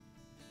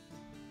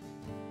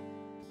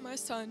My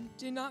son,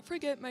 do not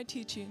forget my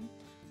teaching,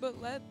 but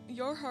let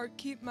your heart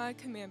keep my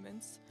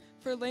commandments.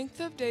 For length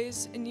of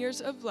days and years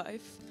of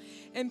life,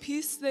 and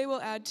peace they will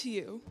add to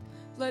you.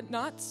 Let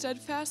not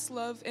steadfast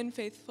love and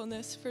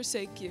faithfulness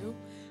forsake you.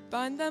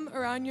 Bind them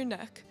around your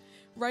neck.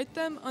 Write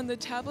them on the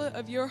tablet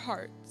of your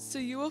heart, so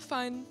you will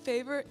find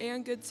favor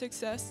and good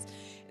success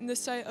in the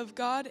sight of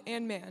God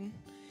and man.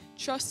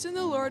 Trust in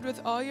the Lord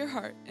with all your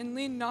heart, and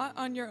lean not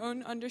on your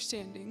own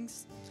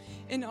understandings.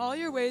 In all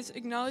your ways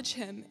acknowledge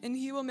him, and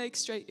he will make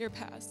straight your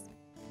paths.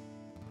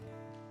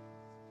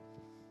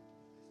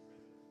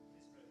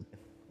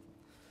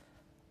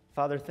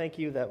 Father, thank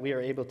you that we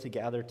are able to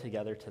gather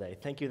together today.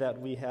 Thank you that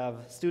we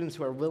have students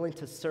who are willing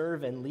to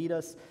serve and lead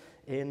us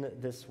in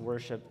this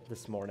worship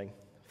this morning.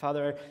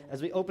 Father,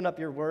 as we open up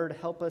your word,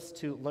 help us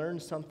to learn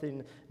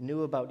something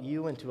new about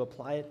you and to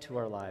apply it to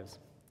our lives.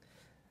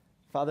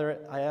 Father,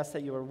 I ask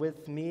that you are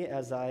with me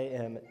as I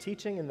am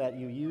teaching and that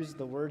you use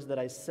the words that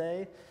I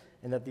say,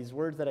 and that these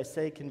words that I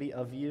say can be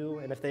of you,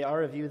 and if they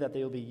are of you, that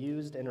they will be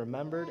used and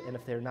remembered, and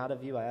if they are not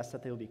of you, I ask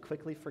that they will be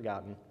quickly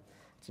forgotten.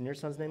 It's in your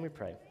Son's name we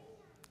pray.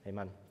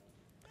 Amen.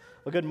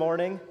 Well, good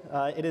morning.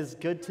 It is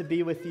good to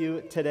be with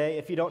you today.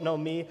 If you don't know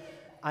me,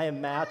 I am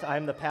Matt.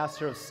 I'm the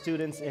pastor of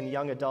students and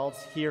young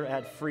adults here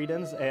at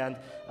Friedens, and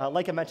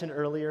like I mentioned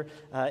earlier,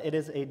 it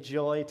is a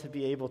joy to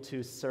be able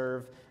to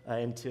serve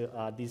into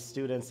these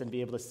students and be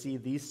able to see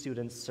these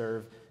students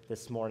serve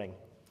this morning.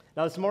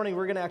 Now, this morning,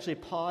 we're going to actually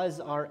pause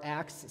our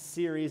Acts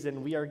series,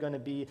 and we are going to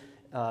be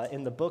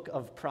in the book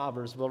of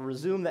Proverbs. We'll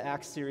resume the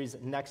Acts series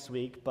next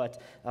week,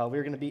 but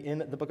we're going to be in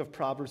the book of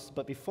Proverbs.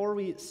 But before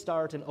we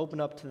start and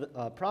open up to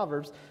the,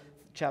 Proverbs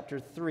chapter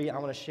 3, I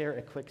want to share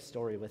a quick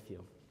story with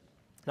you.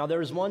 Now, there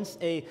was once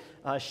a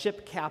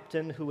ship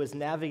captain who was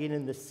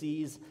navigating the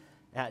seas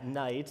at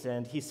night,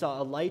 and he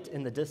saw a light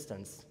in the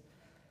distance.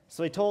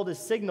 So he told his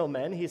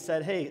signalmen, he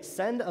said, hey,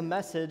 send a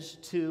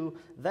message to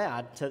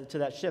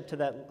that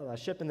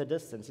ship in the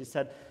distance. He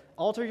said,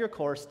 alter your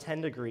course 10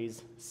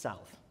 degrees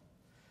south.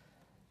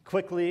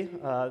 Quickly,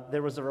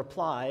 there was a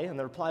reply, and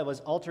the reply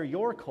was, alter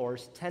your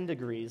course 10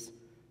 degrees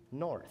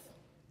north.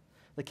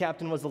 The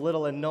captain was a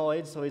little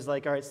annoyed, so he's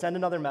like, all right, send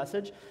another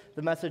message.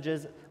 The message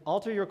is,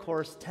 alter your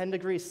course 10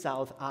 degrees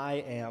south,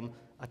 I am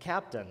a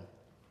captain.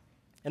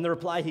 And the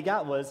reply he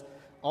got was,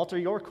 alter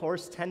your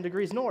course 10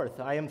 degrees north,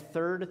 I am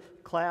third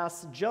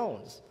class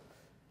Jones.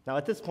 Now,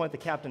 at this point, the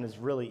captain is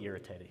really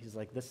irritated. He's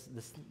like, this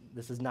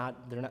is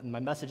not, my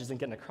message isn't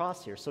getting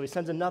across here. So he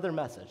sends another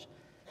message.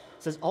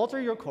 It says,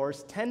 alter your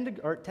course 10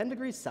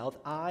 degrees south,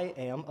 I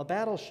am a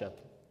battleship.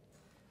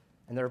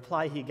 And the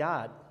reply he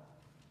got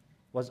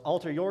was,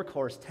 alter your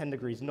course 10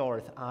 degrees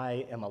north,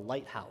 I am a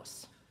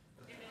lighthouse.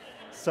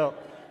 So,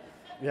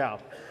 yeah.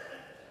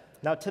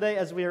 Now, today,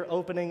 as we are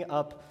opening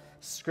up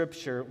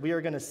Scripture, we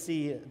are going to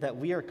see that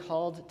we are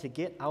called to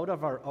get out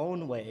of our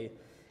own way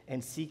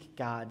and seek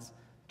God's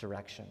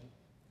direction.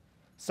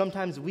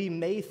 Sometimes we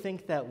may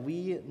think that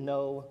we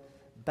know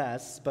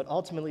best, but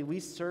ultimately we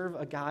serve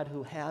a God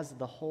who has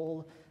the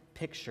whole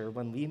picture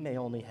when we may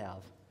only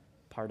have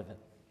part of it.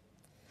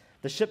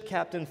 The ship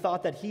captain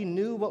thought that he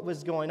knew what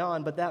was going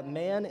on, but that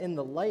man in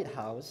the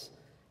lighthouse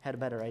had a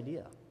better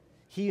idea.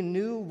 He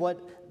knew what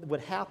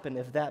would happen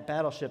if that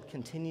battleship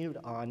continued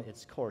on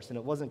its course, and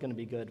it wasn't going to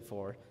be good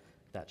for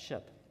that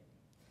ship.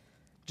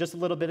 Just a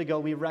little bit ago,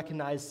 we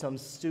recognized some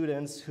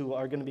students who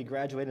are going to be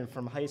graduating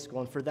from high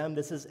school, and for them,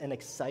 this is an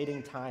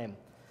exciting time.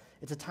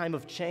 It's a time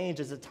of change.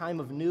 It's a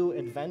time of new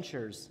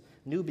adventures,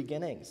 new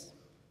beginnings.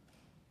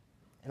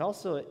 And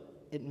also,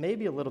 it may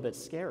be a little bit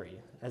scary,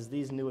 as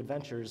these new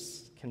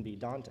adventures can be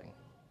daunting.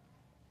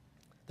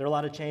 There are a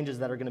lot of changes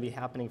that are going to be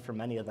happening for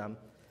many of them.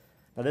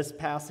 Now, this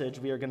passage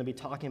we are going to be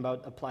talking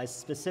about applies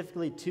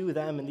specifically to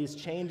them and these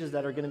changes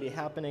that are going to be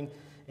happening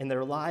in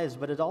their lives,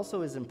 but it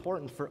also is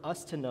important for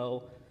us to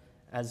know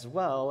as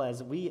well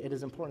as it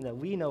is important that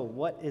we know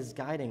what is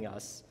guiding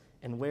us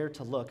and where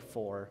to look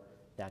for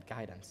that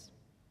guidance.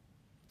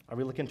 Are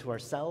we looking to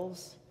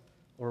ourselves,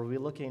 or are we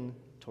looking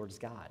towards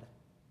God?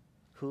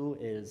 Who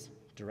is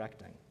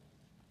directing?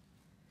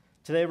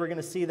 Today we're going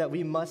to see that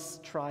we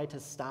must try to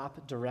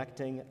stop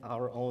directing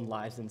our own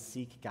lives and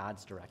seek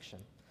God's direction.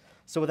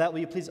 So with that, will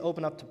you please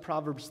open up to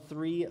Proverbs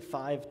 3,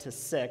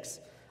 5-6.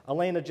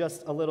 Elena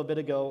just a little bit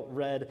ago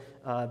read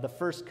the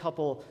first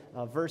couple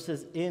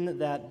verses in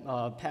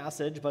that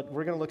passage, but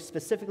we're going to look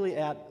specifically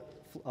at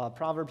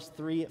Proverbs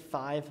 3,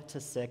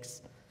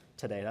 5-6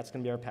 today. That's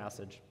going to be our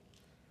passage.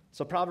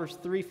 So Proverbs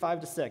 3,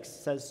 5-6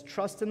 says,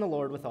 trust in the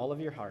Lord with all of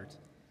your heart,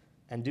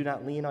 and do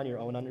not lean on your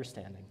own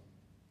understanding.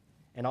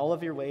 In all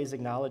of your ways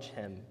acknowledge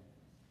him,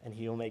 and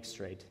he will make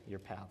straight your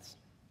paths.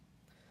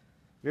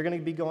 We're going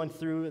to be going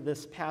through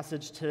this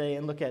passage today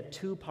and look at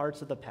two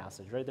parts of the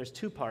passage, right? There's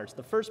two parts.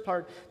 The first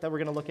part that we're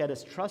going to look at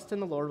is trust in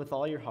the Lord with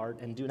all your heart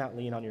and do not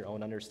lean on your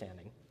own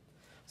understanding.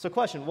 So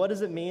question, what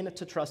does it mean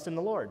to trust in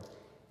the Lord?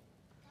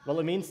 Well,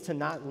 it means to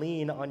not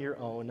lean on your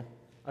own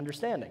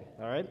understanding,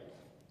 all right?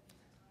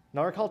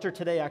 Now, our culture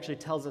today actually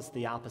tells us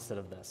the opposite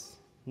of this.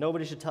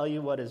 Nobody should tell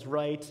you what is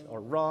right or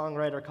wrong,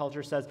 right? Our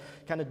culture says,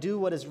 kind of do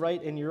what is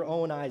right in your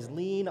own eyes.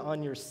 Lean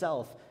on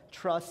yourself.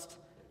 trust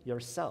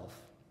yourself.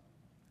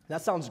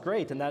 That sounds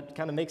great, and that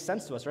kind of makes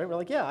sense to us, right? We're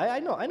like, yeah, I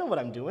know what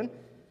I'm doing,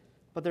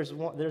 but there's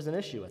an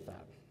issue with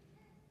that.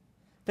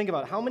 Think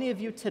about it. How many of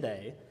you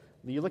today,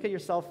 you look at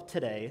yourself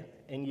today,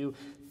 and you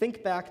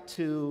think back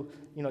to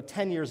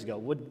 10 years ago,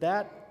 would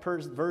that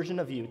version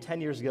of you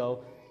 10 years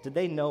ago, did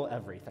they know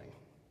everything?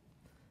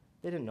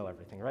 They didn't know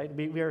everything, right?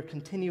 We are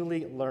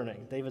continually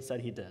learning. David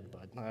said he did,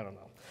 but I don't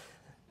know.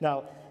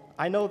 Now,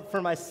 I know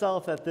for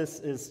myself that this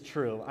is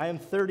true. I am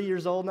 30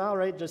 years old now,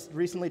 right? Just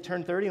recently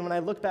turned 30, and when I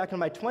look back on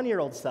my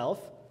 20-year-old self,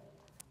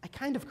 I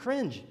kind of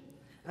cringe.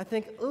 I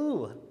think,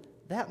 ooh,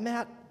 that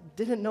Matt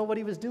didn't know what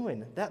he was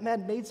doing. That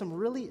Matt made some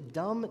really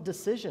dumb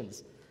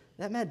decisions.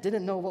 That Matt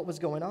didn't know what was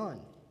going on.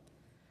 And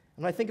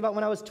when I think about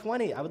when I was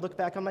 20, I would look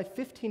back on my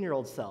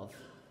 15-year-old self,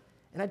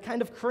 and I'd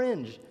kind of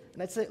cringe.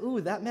 And I'd say,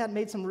 ooh, that Matt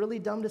made some really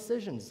dumb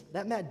decisions.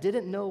 That Matt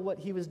didn't know what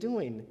he was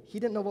doing. He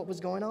didn't know what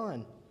was going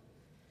on.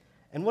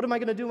 And what am I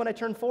going to do when I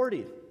turn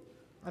 40?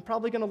 I'm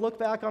probably going to look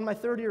back on my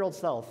 30-year-old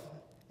self,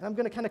 and I'm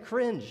going to kind of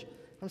cringe.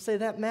 I'm going to say,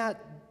 that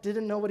Matt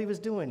didn't know what he was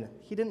doing.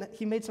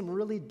 He made some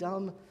really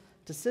dumb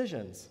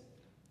decisions.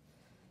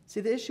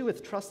 See, the issue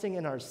with trusting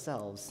in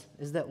ourselves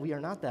is that we are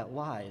not that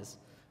wise,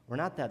 we're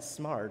not that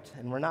smart,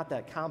 and we're not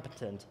that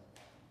competent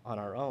on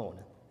our own.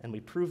 And we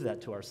prove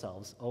that to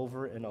ourselves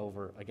over and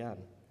over again.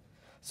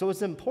 So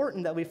it's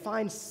important that we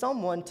find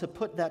someone to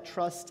put that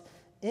trust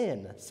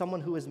in,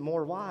 someone who is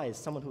more wise,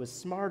 someone who is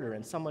smarter,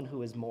 and someone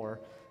who is more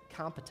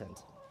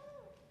competent.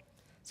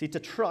 See, to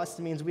trust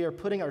means we are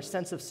putting our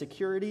sense of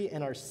security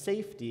and our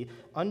safety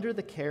under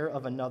the care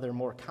of another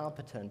more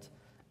competent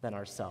than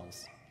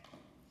ourselves.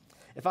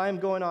 If I am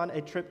going on a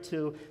trip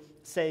to,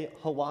 say,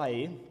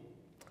 Hawaii,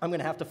 I'm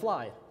going to have to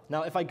fly.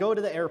 Now, if I go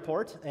to the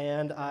airport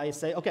and I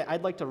say, okay,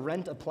 I'd like to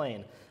rent a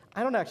plane,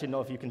 I don't actually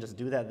know if you can just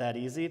do that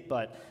easy,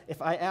 but if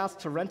I ask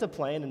to rent a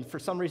plane and for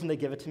some reason they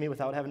give it to me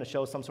without having to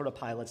show some sort of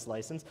pilot's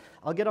license,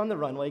 I'll get on the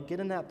runway, get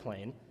in that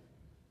plane,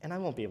 and I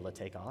won't be able to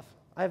take off.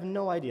 I have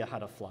no idea how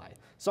to fly.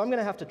 So I'm going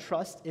to have to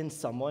trust in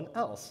someone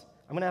else.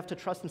 I'm going to have to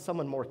trust in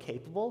someone more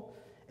capable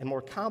and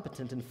more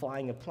competent in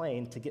flying a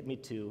plane to get me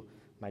to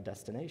my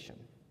destination.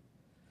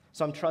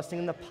 So I'm trusting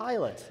in the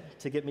pilot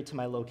to get me to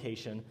my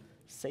location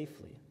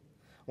safely.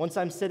 Once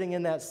I'm sitting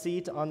in that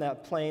seat on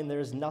that plane,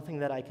 there's nothing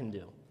that I can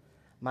do.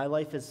 My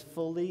life is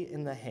fully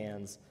in the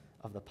hands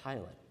of the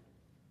pilot.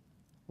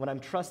 When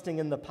I'm trusting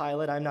in the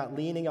pilot, I'm not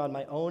leaning on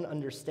my own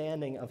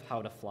understanding of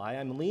how to fly.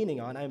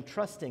 I'm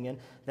trusting in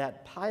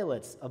that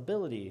pilot's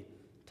ability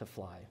to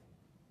fly.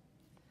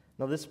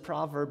 Now, this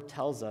proverb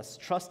tells us,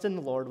 trust in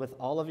the Lord with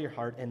all of your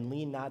heart and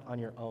lean not on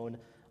your own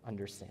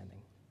understanding.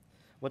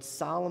 What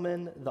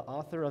Solomon, the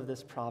author of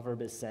this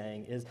proverb, is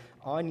saying is,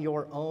 on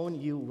your own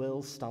you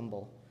will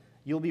stumble.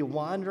 You'll be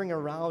wandering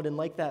around and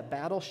like that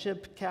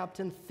battleship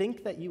captain,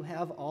 think that you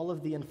have all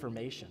of the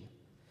information.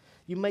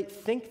 You might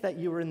think that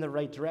you are in the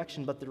right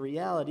direction, but the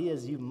reality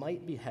is you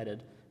might be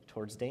headed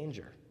towards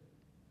danger.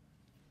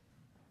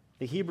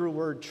 The Hebrew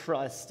word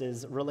trust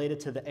is related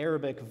to the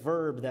Arabic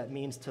verb that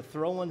means to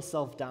throw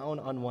oneself down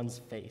on one's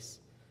face,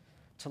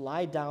 to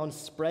lie down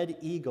spread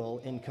eagle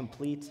in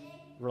complete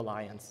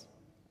reliance.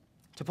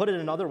 To put it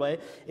another way,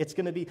 it's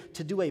going to be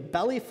to do a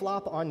belly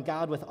flop on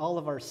God with all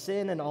of our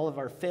sin and all of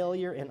our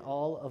failure and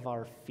all of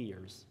our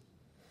fears.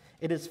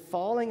 It is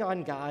falling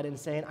on God and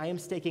saying, I am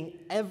staking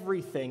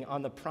everything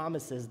on the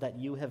promises that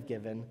you have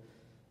given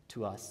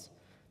to us.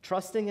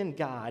 Trusting in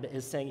God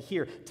is saying,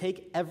 here,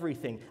 take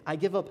everything. I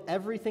give up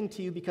everything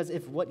to you because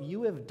if what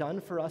you have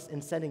done for us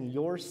in sending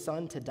your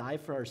Son to die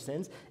for our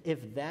sins,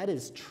 if that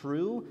is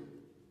true,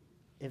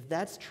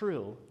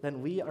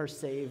 then we are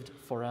saved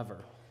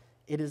forever.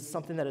 It is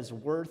something that is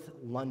worth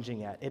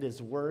lunging at. It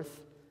is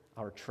worth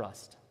our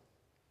trust.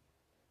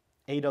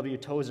 A.W.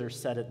 Tozer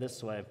said it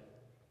this way.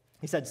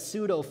 He said,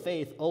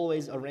 pseudo-faith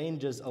always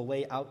arranges a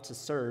way out to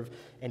serve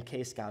in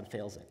case God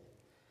fails it.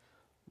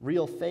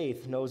 Real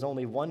faith knows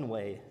only one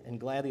way and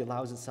gladly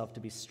allows itself to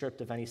be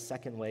stripped of any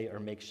second way or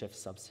makeshift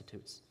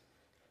substitutes.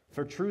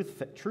 For true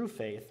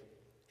faith,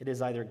 it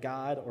is either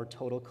God or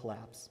total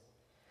collapse.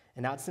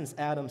 And not since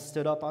Adam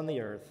stood up on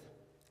the earth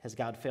has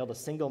God failed a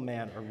single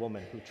man or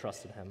woman who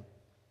trusted him.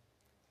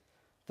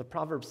 The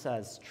proverb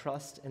says,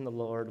 trust in the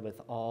Lord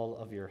with all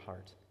of your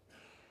heart.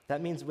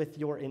 That means with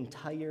your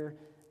entire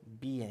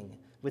being,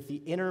 with the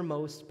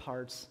innermost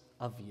parts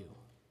of you.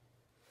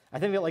 I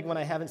think that like when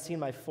I haven't seen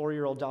my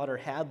 4-year-old daughter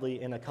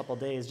Hadley in a couple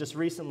days, just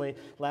recently,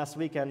 last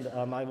weekend,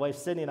 my wife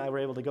Sydney and I were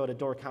able to go to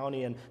Door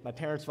County and my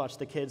parents watched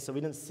the kids, so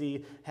we didn't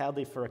see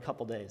Hadley for a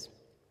couple days.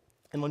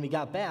 And when we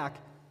got back,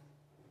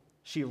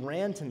 she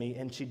ran to me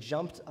and she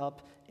jumped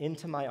up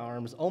into my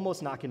arms,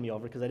 almost knocking me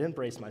over because I didn't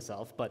brace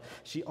myself, but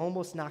she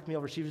almost knocked me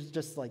over. She was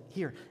just like,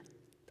 here,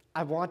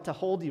 I want to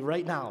hold you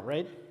right now,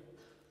 right?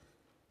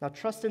 Now,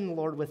 trust in the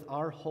Lord with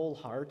our whole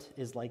heart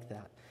is like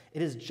that.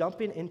 It is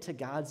jumping into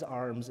God's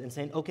arms and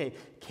saying, okay,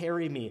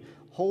 carry me,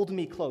 hold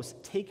me close,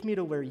 take me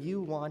to where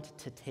you want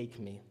to take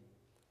me.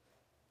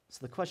 So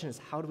the question is,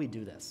 how do we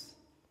do this?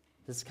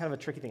 This is kind of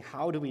a tricky thing.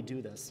 How do we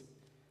do this?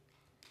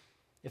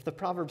 If the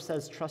proverb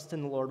says, trust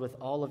in the Lord with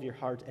all of your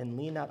heart and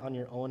lean not on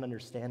your own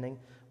understanding,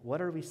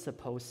 what are we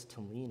supposed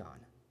to lean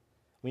on?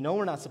 We know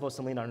we're not supposed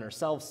to lean on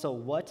ourselves, so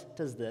what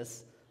does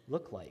this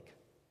look like?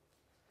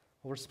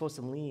 Well, we're supposed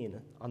to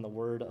lean on the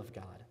Word of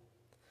God.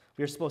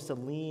 We are supposed to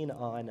lean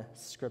on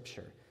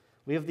Scripture.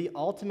 We have the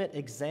ultimate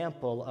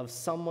example of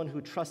someone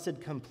who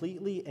trusted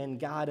completely in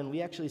God, and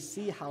we actually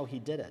see how he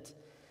did it.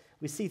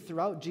 We see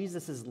throughout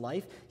Jesus'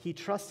 life, he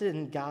trusted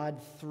in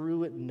God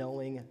through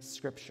knowing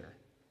Scripture.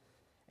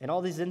 In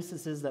all these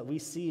instances that we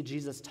see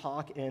Jesus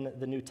talk in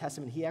the New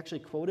Testament, he actually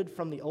quoted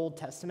from the Old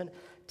Testament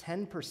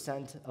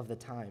 10% of the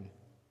time.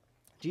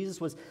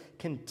 Jesus was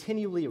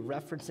continually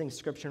referencing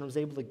Scripture and was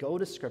able to go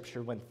to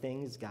Scripture when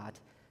things got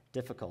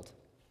difficult.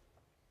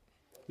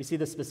 We see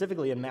this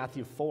specifically in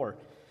Matthew 4.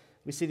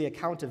 We see the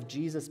account of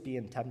Jesus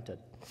being tempted.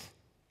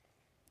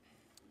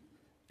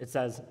 It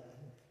says,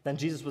 "Then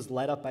Jesus was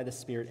led up by the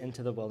Spirit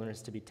into the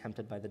wilderness to be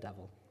tempted by the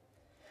devil.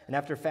 And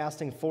after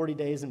fasting 40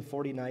 days and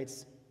 40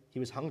 nights, he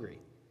was hungry.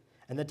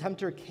 And the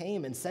tempter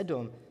came and said to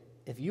him,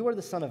 'If you are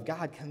the Son of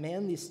God,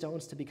 command these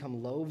stones to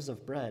become loaves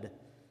of bread.'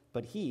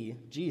 But he,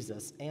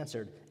 Jesus,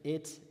 answered,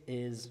 'It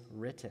is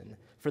written,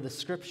 for the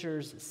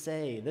Scriptures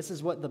say,'" this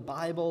is what the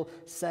Bible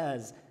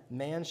says,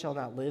 "'man shall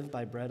not live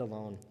by bread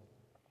alone,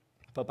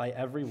 but by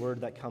every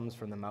word that comes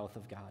from the mouth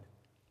of God.'"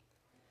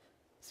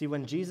 See,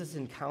 when Jesus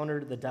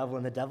encountered the devil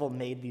and the devil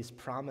made these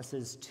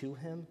promises to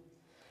him,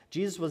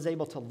 Jesus was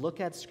able to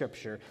look at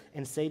Scripture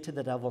and say to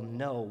the devil,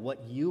 "No,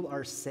 what you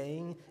are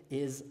saying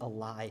is a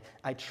lie.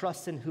 I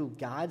trust in who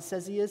God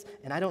says he is,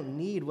 and I don't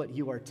need what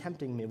you are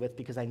tempting me with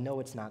because I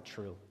know it's not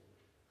true."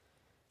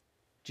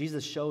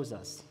 Jesus shows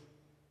us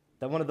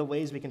that one of the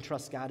ways we can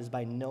trust God is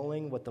by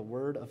knowing what the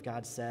Word of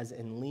God says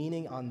and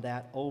leaning on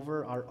that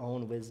over our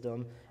own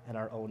wisdom and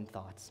our own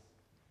thoughts.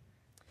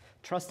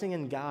 Trusting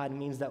in God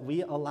means that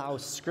we allow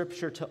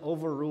Scripture to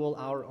overrule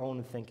our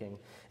own thinking.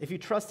 If you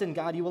trust in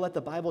God, you will let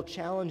the Bible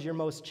challenge your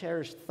most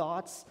cherished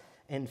thoughts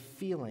and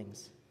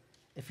feelings.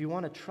 If you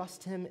want to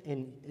trust him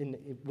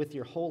with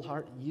your whole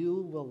heart,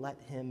 you will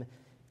let him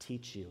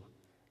teach you.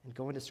 And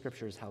going to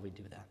Scripture is how we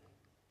do that.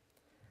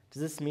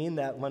 Does this mean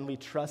that when we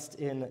trust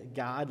in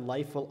God,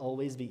 life will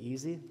always be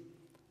easy?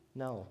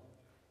 No,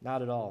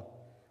 not at all.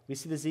 We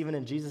see this even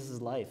in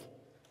Jesus' life.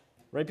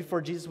 Right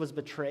before Jesus was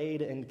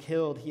betrayed and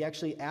killed, he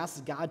actually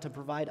asked God to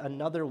provide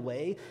another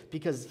way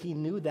because he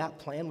knew that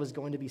plan was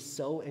going to be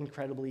so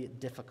incredibly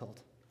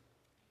difficult.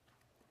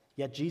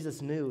 Yet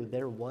Jesus knew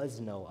there was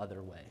no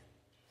other way.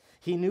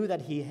 He knew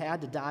that he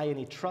had to die, and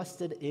he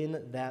trusted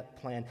in that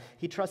plan.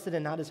 He trusted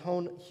in not his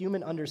own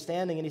human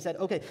understanding, and he said,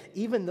 "Okay,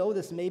 even though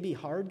this may be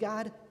hard,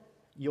 God,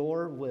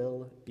 your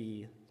will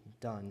be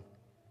done."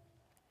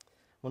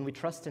 When we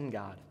trust in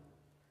God,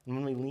 and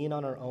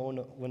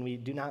when we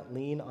do not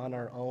lean on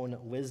our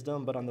own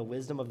wisdom, but on the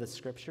wisdom of the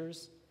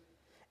Scriptures,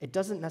 it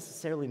doesn't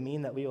necessarily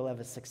mean that we will have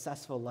a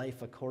successful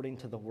life according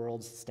to the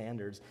world's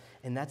standards,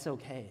 and that's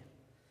okay.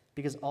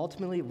 Because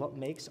ultimately, what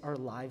makes our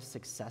lives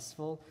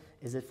successful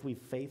is if we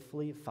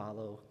faithfully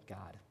follow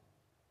God.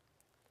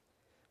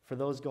 For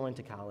those going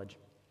to college,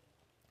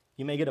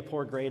 you may get a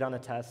poor grade on a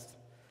test,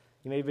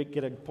 you may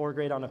get a poor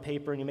grade on a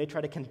paper, and you may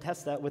try to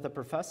contest that with a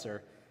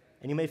professor,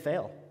 and you may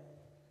fail.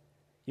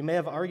 You may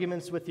have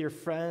arguments with your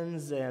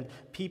friends and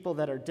people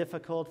that are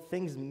difficult.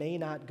 Things may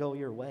not go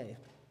your way.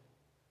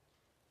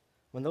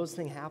 When those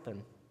things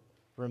happen,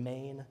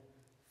 remain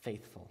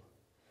faithful.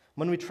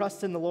 When we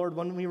trust in the Lord,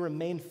 when we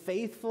remain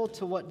faithful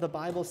to what the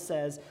Bible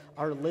says,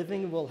 our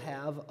living will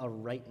have a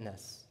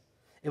rightness.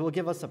 It will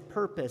give us a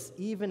purpose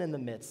even in the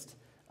midst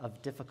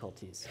of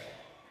difficulties.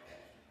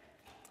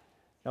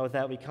 Now with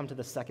that, we come to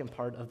the second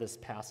part of this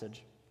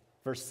passage.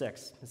 Verse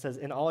 6, it says,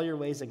 "In all your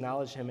ways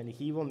acknowledge him, and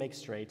he will make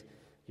straight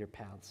your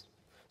paths."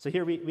 So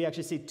here we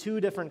actually see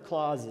two different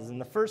clauses. And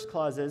the first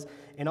clause is,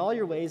 "In all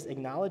your ways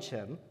acknowledge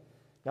him."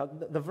 Now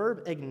the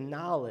verb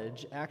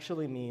acknowledge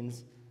actually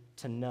means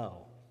to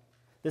know.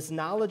 This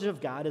knowledge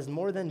of God is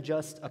more than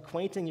just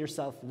acquainting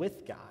yourself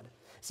with God.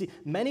 See,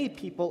 many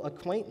people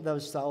acquaint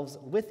themselves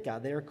with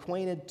God. They're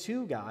acquainted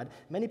to God.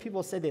 Many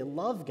people say they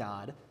love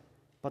God,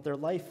 but their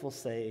life will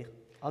say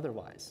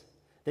otherwise.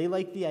 They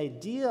like the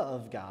idea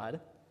of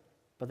God,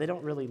 but they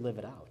don't really live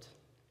it out.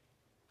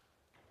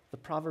 The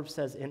proverb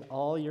says, "In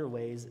all your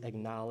ways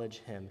acknowledge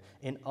him.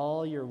 In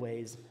all your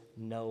ways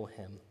know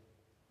him."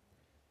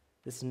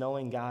 This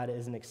knowing God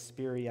is an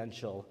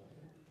experiential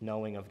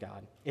knowing of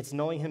God. It's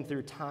knowing him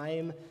through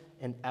time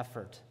and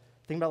effort.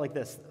 Think about it like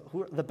this.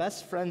 The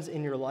best friends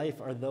in your life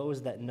are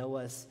those that know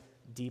us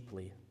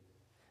deeply.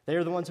 They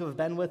are the ones who have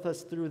been with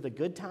us through the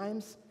good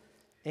times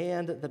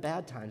and the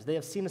bad times. They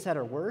have seen us at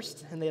our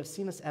worst, and they have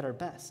seen us at our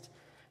best.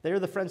 They are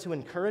the friends who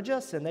encourage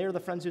us, and they are the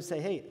friends who say,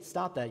 "Hey,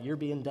 stop that, you're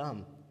being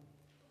dumb."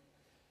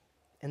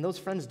 And those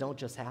friends don't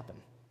just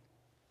happen.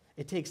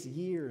 It takes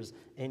years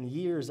and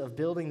years of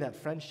building that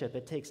friendship.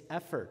 It takes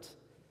effort.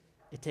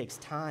 It takes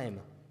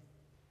time.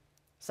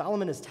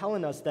 Solomon is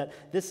telling us that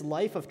this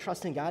life of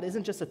trusting God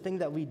isn't just a thing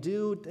that we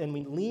do and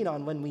we lean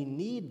on when we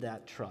need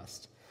that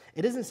trust.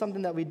 It isn't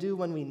something that we do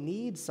when we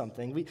need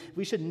something.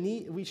 We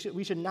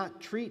should not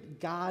treat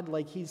God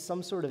like he's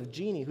some sort of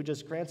genie who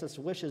just grants us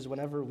wishes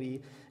whenever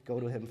we go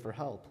to him for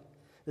help.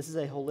 This is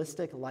a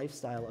holistic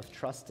lifestyle of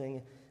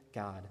trusting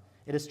God.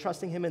 It is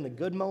trusting him in the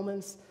good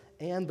moments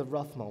and the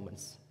rough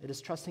moments. It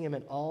is trusting him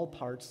in all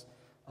parts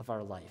of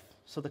our life.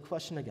 So the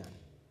question again,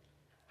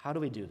 how do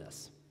we do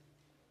this?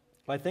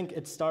 Well, I think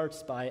it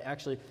starts by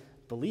actually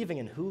believing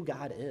in who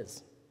God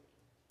is.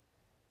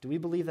 Do we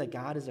believe that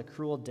God is a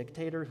cruel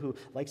dictator who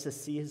likes to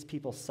see his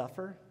people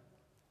suffer?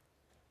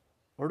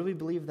 Or do we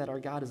believe that our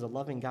God is a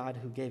loving God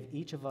who gave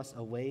each of us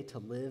a way to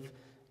live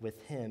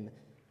with him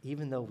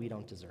even though we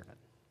don't deserve it?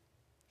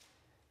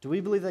 Do we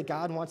believe that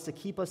God wants to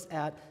keep us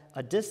at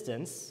a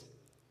distance,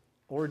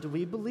 or do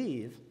we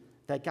believe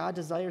that God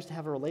desires to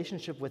have a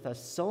relationship with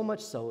us so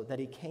much so that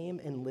he came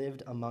and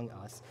lived among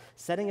us,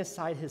 setting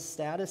aside his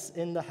status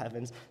in the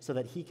heavens so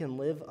that he can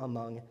live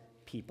among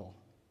people?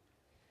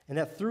 And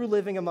that through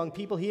living among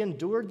people, he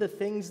endured the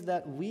things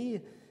that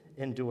we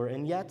endure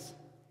and yet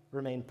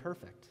remain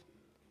perfect.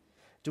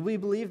 Do we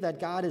believe that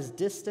God is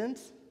distant,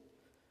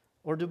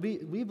 or do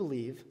we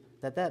believe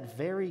that that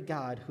very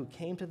God who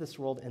came to this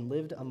world and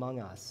lived among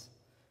us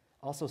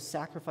also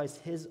sacrificed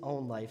his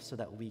own life so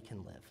that we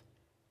can live?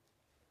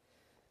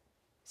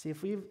 See,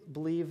 if we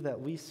believe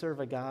that we serve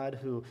a God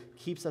who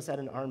keeps us at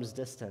an arm's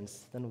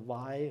distance, then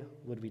why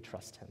would we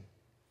trust him?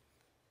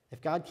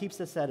 If God keeps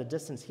us at a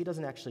distance, he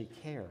doesn't actually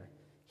care.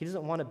 He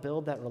doesn't want to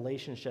build that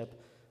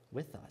relationship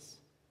with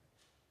us.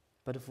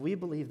 But if we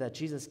believe that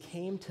Jesus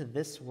came to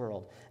this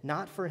world,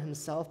 not for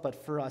himself,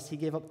 but for us, he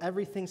gave up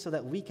everything so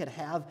that we could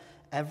have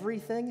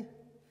everything,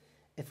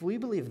 if we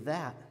believe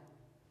that,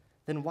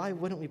 then why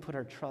wouldn't we put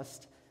our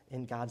trust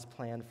in God's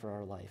plan for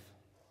our life?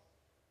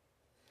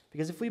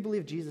 Because if we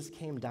believe Jesus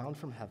came down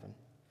from heaven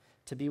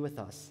to be with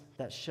us,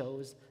 that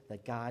shows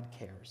that God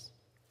cares.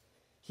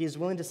 He is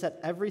willing to set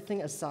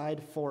everything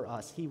aside for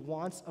us. He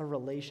wants a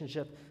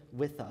relationship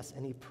with us,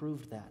 and he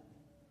proved that.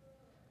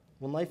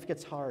 When life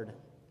gets hard,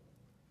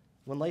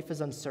 when life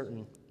is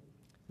uncertain,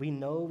 we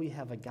know we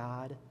have a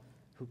God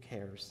who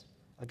cares,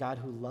 a God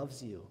who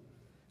loves you,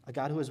 a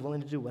God who is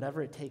willing to do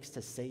whatever it takes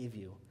to save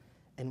you.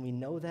 And we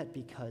know that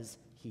because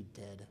he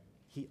did.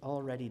 He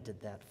already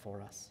did that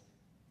for us.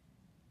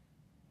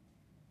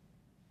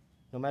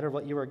 No matter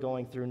what you are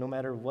going through, no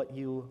matter what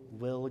you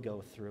will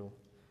go through,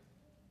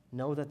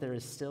 know that there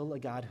is still a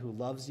God who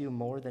loves you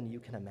more than you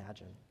can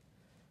imagine.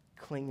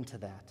 Cling to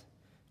that.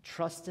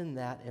 Trust in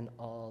that in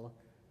all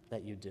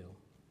that you do.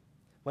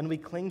 When we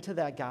cling to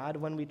that God,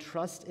 when we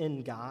trust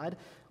in God,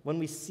 when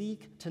we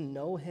seek to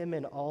know him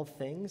in all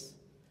things,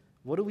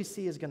 what do we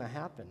see is going to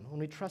happen? When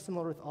we trust in the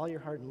Lord with all your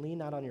heart and lean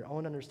not on your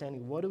own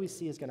understanding, what do we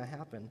see is going to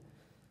happen?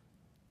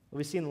 What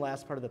we see in the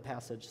last part of the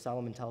passage,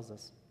 Solomon tells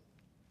us.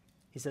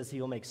 He says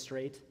he will make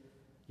straight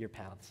your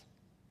paths.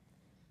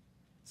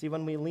 See,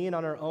 when we lean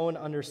on our own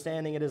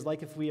understanding, it is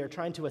like if we are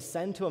trying to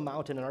ascend to a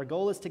mountain, and our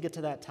goal is to get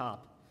to that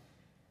top.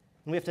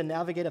 And we have to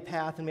navigate a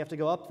path, and we have to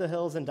go up the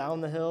hills and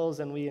down the hills,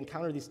 and we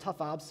encounter these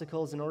tough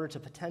obstacles in order to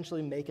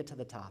potentially make it to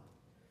the top.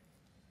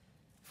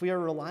 If we are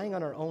relying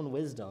on our own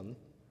wisdom,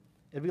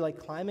 it'd be like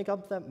climbing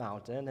up that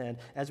mountain, and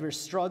as we're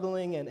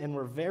struggling and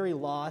we're very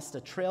lost,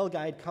 a trail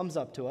guide comes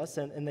up to us,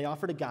 and they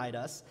offer to guide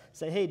us,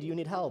 say, hey, do you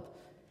need help?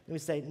 And we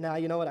say, nah,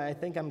 you know what, I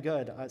think I'm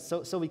good.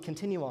 So we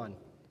continue on,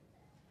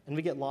 and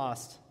we get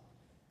lost.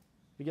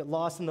 We get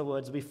lost in the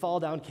woods. We fall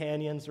down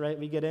canyons, right?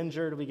 We get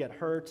injured, we get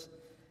hurt,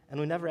 and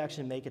we never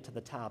actually make it to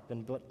the top.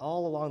 But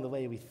all along the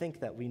way, we think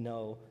that we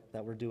know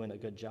that we're doing a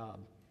good job.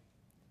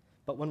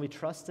 But when we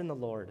trust in the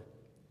Lord,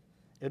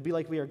 it would be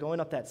like we are going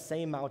up that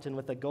same mountain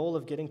with the goal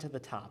of getting to the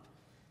top.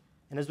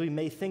 And as we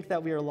may think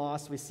that we are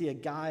lost, we see a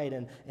guide,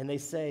 and they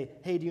say,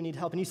 hey, do you need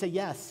help? And you say,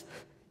 yes.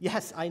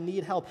 Yes, I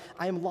need help.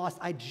 I am lost.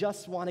 I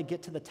just want to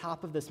get to the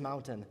top of this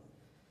mountain.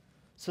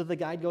 So the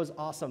guide goes,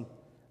 awesome.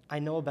 I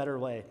know a better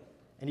way.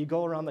 And you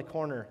go around the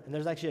corner, and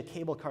there's actually a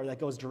cable car that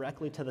goes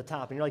directly to the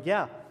top. And you're like,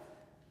 yeah,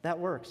 that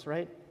works,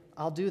 right?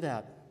 I'll do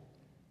that.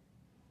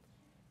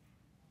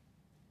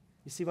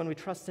 You see, when we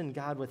trust in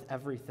God with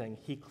everything,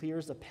 he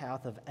clears a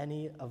path of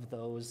any of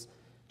those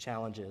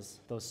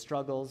challenges, those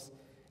struggles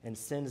and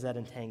sins that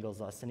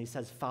entangles us. And he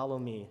says, follow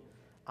me.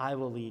 I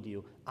will lead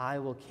you. I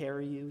will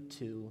carry you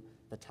to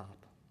the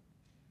top.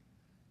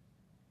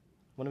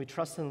 When we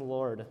trust in the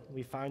Lord,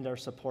 we find our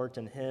support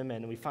in him,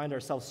 and we find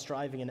ourselves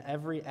striving in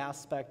every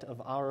aspect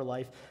of our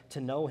life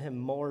to know him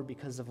more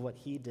because of what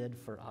he did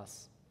for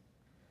us.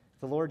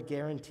 The Lord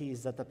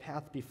guarantees that the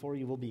path before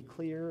you will be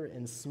clearer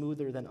and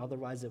smoother than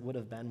otherwise it would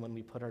have been when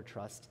we put our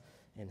trust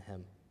in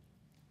him.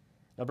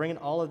 Now, bringing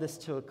all of this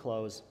to a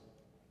close,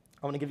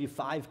 I want to give you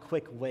 5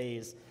 quick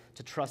ways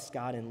to trust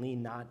God and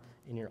lean not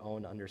in your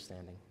own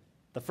understanding.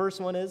 The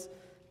first one is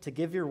to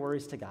give your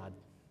worries to God.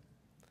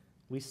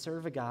 We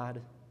serve a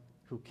God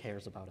who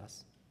cares about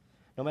us.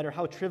 No matter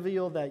how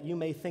trivial that you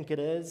may think it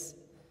is,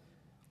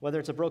 whether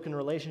it's a broken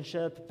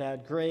relationship,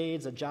 bad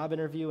grades, a job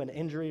interview, an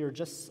injury, or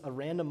just a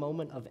random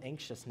moment of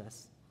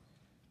anxiousness,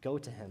 go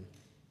to him.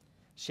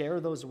 Share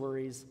those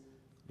worries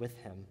with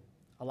him.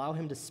 Allow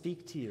him to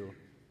speak to you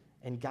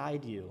and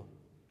guide you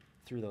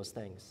through those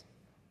things.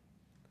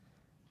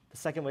 The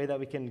second way that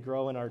we can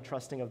grow in our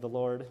trusting of the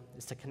Lord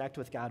is to connect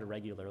with God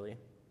regularly.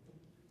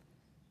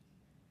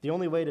 The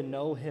only way to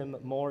know him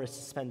more is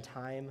to spend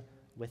time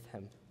with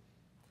him.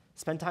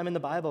 Spend time in the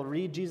Bible,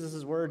 read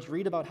Jesus' words,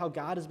 read about how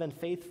God has been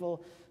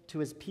faithful to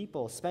his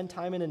people. Spend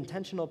time in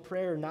intentional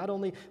prayer, not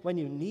only when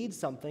you need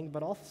something,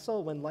 but also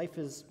when life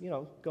is,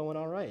 going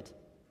all right.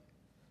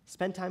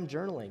 Spend time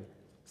journaling.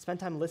 Spend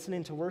time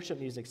listening to worship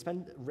music.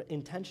 Spend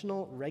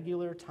intentional,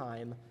 regular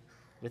time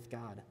with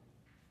God.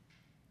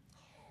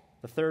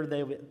 The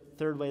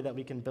third way that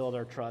we can build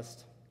our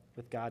trust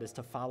with God is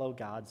to follow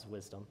God's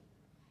wisdom.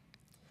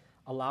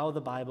 Allow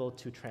the Bible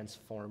to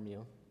transform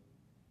you.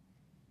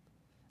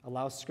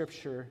 Allow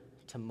Scripture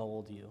to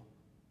mold you.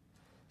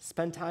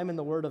 Spend time in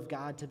the Word of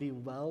God to be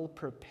well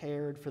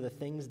prepared for the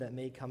things that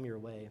may come your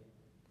way.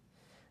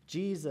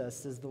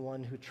 Jesus is the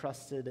one who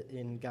trusted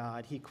in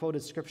God. He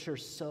quoted Scripture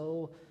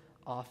so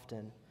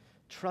often.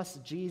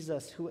 Trust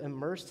Jesus, who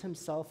immersed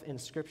himself in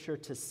Scripture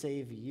to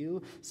save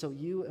you, so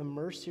you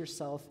immerse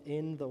yourself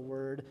in the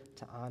Word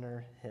to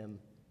honor him.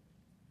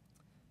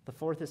 The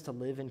fourth is to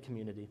live in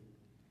community.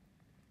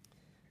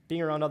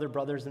 Being around other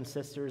brothers and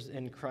sisters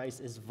in Christ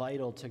is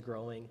vital to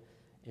growing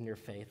in your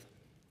faith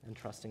and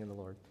trusting in the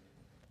Lord.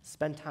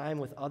 Spend time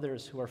with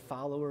others who are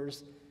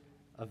followers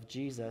of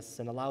Jesus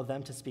and allow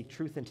them to speak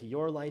truth into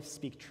your life,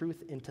 speak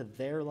truth into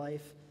their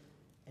life,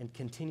 and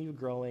continue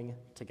growing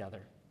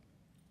together.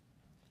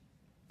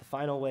 The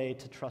final way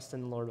to trust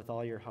in the Lord with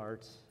all your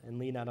heart and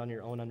lean not on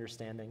your own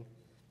understanding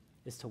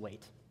is to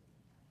wait.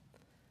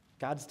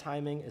 God's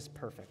timing is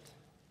perfect.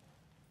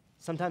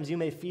 Sometimes you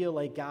may feel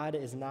like God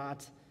is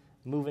not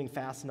moving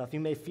fast enough. You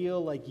may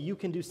feel like you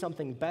can do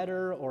something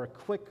better or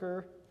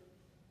quicker,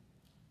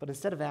 but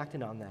instead of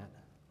acting on that,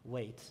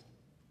 wait.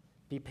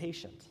 Be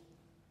patient.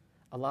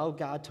 Allow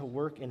God to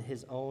work in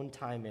his own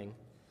timing.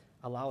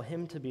 Allow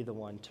him to be the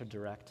one to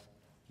direct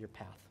your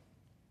path.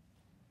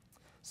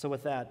 So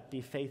with that,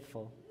 be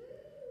faithful.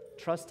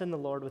 Trust in the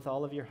Lord with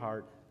all of your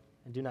heart,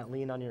 and do not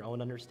lean on your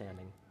own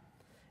understanding.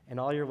 In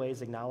all your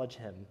ways, acknowledge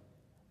him,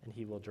 and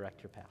he will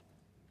direct your path.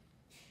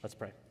 Let's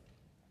pray.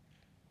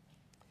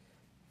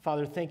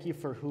 Father, thank you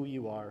for who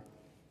you are.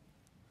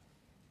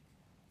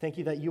 Thank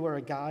you that you are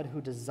a God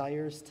who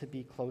desires to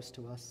be close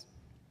to us.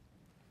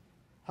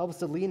 Help us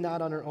to lean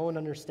not on our own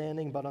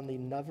understanding, but on the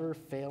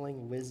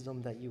never-failing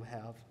wisdom that you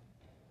have.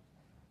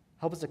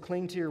 Help us to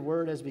cling to your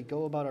word as we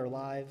go about our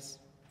lives.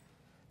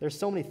 There's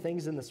so many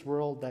things in this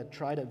world that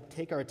try to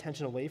take our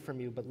attention away from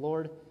you, but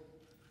Lord,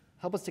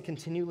 help us to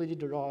continually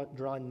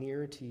draw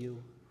near to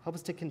you. Help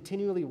us to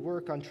continually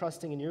work on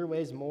trusting in your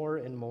ways more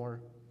and more.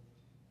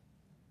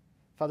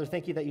 Father,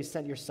 thank you that you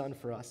sent your Son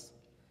for us.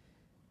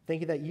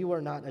 Thank you that you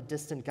are not a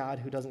distant God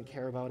who doesn't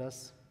care about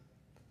us.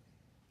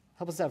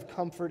 Help us to have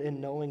comfort in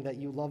knowing that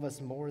you love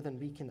us more than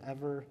we can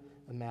ever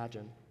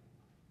imagine.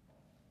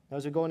 Now,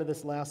 as we go into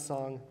this last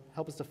song,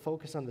 help us to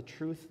focus on the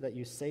truth that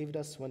you saved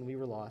us when we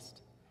were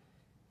lost.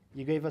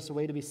 You gave us a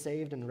way to be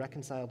saved and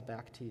reconciled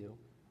back to you.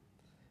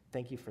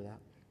 Thank you for that.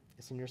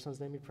 It's in your Son's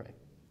name we pray.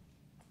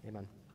 Amen.